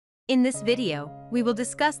In this video, we will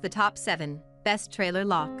discuss the top 7 best trailer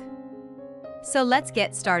lock. So let's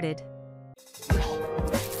get started.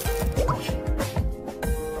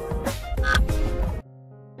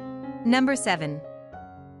 Number 7.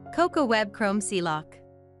 Coco Web Chrome C-Lock.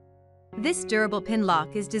 This durable pin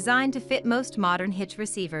lock is designed to fit most modern hitch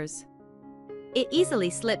receivers. It easily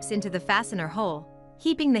slips into the fastener hole,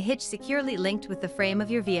 keeping the hitch securely linked with the frame of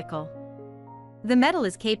your vehicle. The metal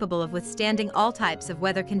is capable of withstanding all types of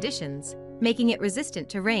weather conditions, making it resistant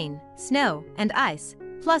to rain, snow, and ice,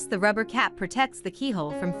 plus the rubber cap protects the keyhole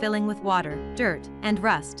from filling with water, dirt, and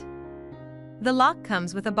rust. The lock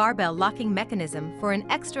comes with a barbell locking mechanism for an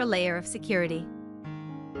extra layer of security.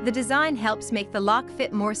 The design helps make the lock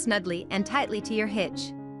fit more snugly and tightly to your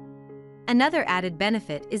hitch. Another added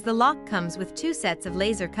benefit is the lock comes with 2 sets of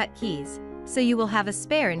laser-cut keys, so you will have a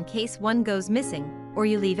spare in case one goes missing or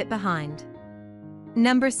you leave it behind.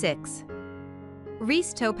 Number 6.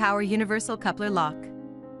 Reese Towpower Universal Coupler Lock.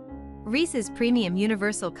 Reese's premium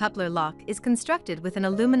universal coupler lock is constructed with an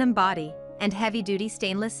aluminum body and heavy-duty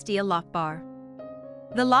stainless steel lock bar.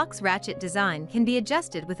 The lock's ratchet design can be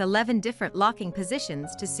adjusted with 11 different locking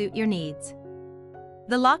positions to suit your needs.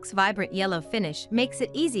 The lock's vibrant yellow finish makes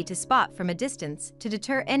it easy to spot from a distance to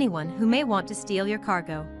deter anyone who may want to steal your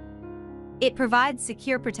cargo. It provides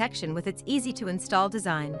secure protection with its easy-to-install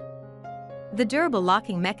design. The durable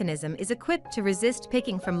locking mechanism is equipped to resist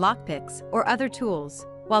picking from lockpicks or other tools,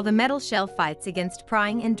 while the metal shell fights against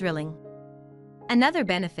prying and drilling. Another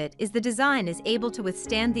benefit is the design is able to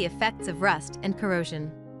withstand the effects of rust and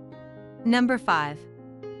corrosion. Number 5.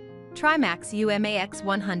 Trimax UMAX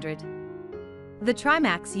 100. The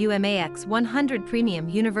Trimax UMAX 100 Premium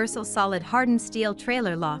Universal Solid Hardened Steel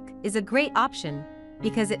Trailer Lock is a great option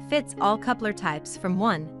because it fits all coupler types from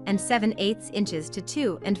 1 7/8 inches to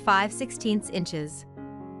 2 5/16 inches.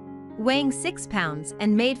 Weighing 6 pounds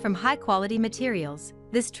and made from high-quality materials,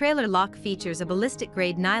 this trailer lock features a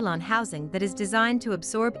ballistic-grade nylon housing that is designed to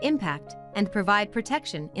absorb impact and provide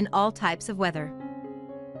protection in all types of weather.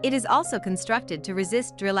 It is also constructed to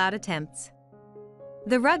resist drill-out attempts.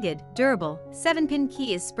 The rugged, durable, 7-pin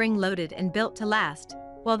key is spring-loaded and built to last,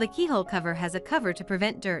 while the keyhole cover has a cover to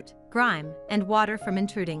prevent dirt, grime, and water from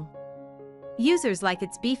intruding. Users like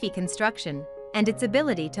its beefy construction and its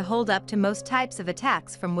ability to hold up to most types of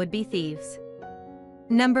attacks from would-be thieves.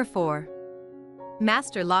 Number 4.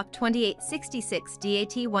 Master Lock 2866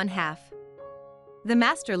 DAT 1/2. The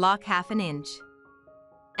Master Lock 1/2 inch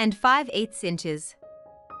and 5/8 inches.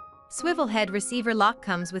 Swivel head receiver lock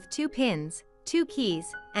comes with 2 pins, 2 keys,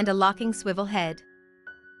 and a locking swivel head.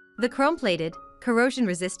 The chrome-plated,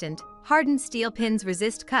 corrosion-resistant, hardened steel pins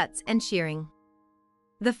resist cuts and shearing.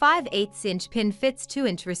 The 5/8 inch pin fits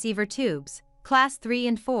 2-inch receiver tubes, class 3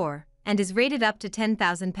 and 4, and is rated up to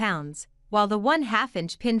 10,000 pounds, while the 1/2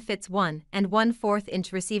 inch pin fits 1 1/4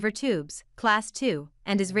 inch receiver tubes, class 2,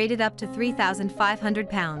 and is rated up to 3,500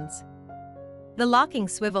 pounds. The locking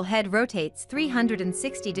swivel head rotates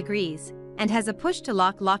 360 degrees and has a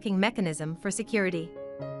push-to-lock locking mechanism for security.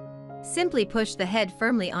 Simply push the head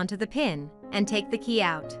firmly onto the pin and take the key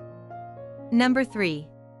out. Number 3.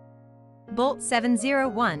 Bolt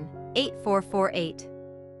 701-8448.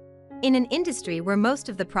 In an industry where most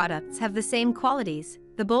of the products have the same qualities,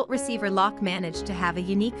 the Bolt receiver lock managed to have a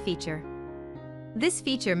unique feature. This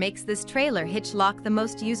feature makes this trailer hitch lock the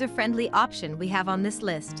most user-friendly option we have on this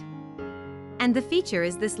list. And the feature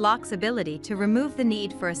is this lock's ability to remove the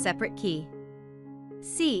need for a separate key.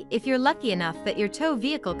 See, if you're lucky enough that your tow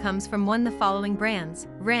vehicle comes from one of the following brands,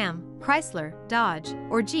 Ram, Chrysler, Dodge,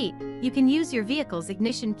 or Jeep, you can use your vehicle's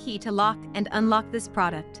ignition key to lock and unlock this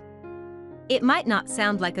product. It might not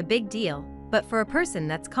sound like a big deal, but for a person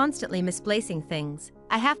that's constantly misplacing things,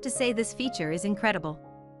 I have to say this feature is incredible.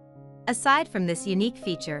 Aside from this unique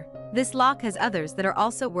feature, this lock has others that are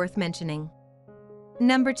also worth mentioning.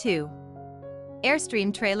 Number 2.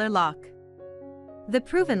 Airstream Trailer Lock. The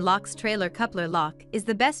proven Locks Trailer Coupler Lock is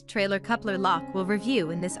the best trailer coupler lock we'll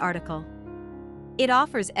review in this article. It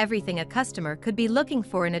offers everything a customer could be looking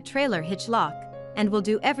for in a trailer hitch lock, and will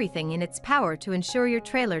do everything in its power to ensure your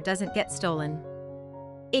trailer doesn't get stolen.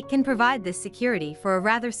 It can provide this security for a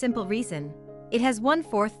rather simple reason. It has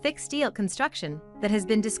 1/4 thick steel construction that has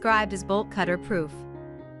been described as bolt cutter proof.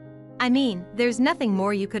 I mean, there's nothing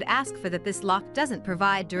more you could ask for that this lock doesn't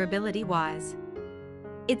provide durability-wise.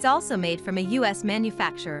 It's also made from a US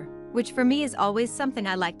manufacturer, which for me is always something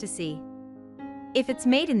I like to see. If it's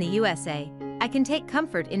made in the USA, I can take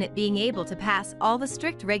comfort in it being able to pass all the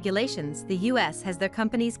strict regulations the US has their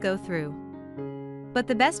companies go through. But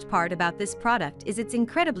the best part about this product is it's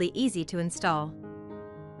incredibly easy to install.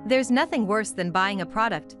 There's nothing worse than buying a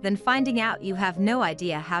product than finding out you have no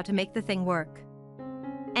idea how to make the thing work.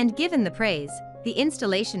 And given the praise the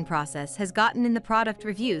installation process has gotten in the product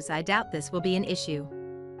reviews, I doubt this will be an issue.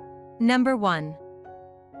 Number 1.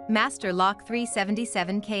 Master Lock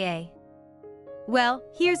 377 Ka. Well,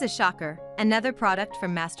 here's a shocker, another product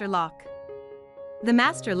from Master Lock. The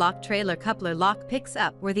Master Lock trailer coupler lock picks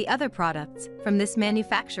up where the other products from this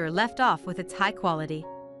manufacturer left off with its high quality.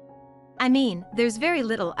 I mean, there's very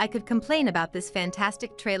little I could complain about this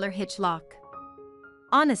fantastic trailer hitch lock.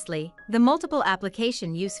 Honestly, the multiple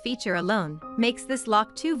application use feature alone makes this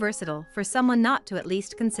lock too versatile for someone not to at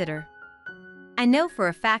least consider. I know for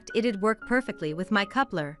a fact it'd work perfectly with my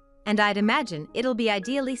coupler, and I'd imagine it'll be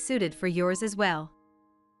ideally suited for yours as well.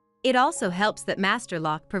 It also helps that Master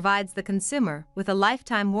Lock provides the consumer with a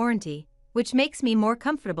lifetime warranty, which makes me more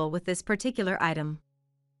comfortable with this particular item.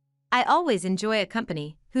 I always enjoy a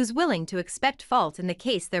company who's willing to accept fault in the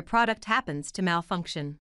case their product happens to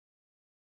malfunction.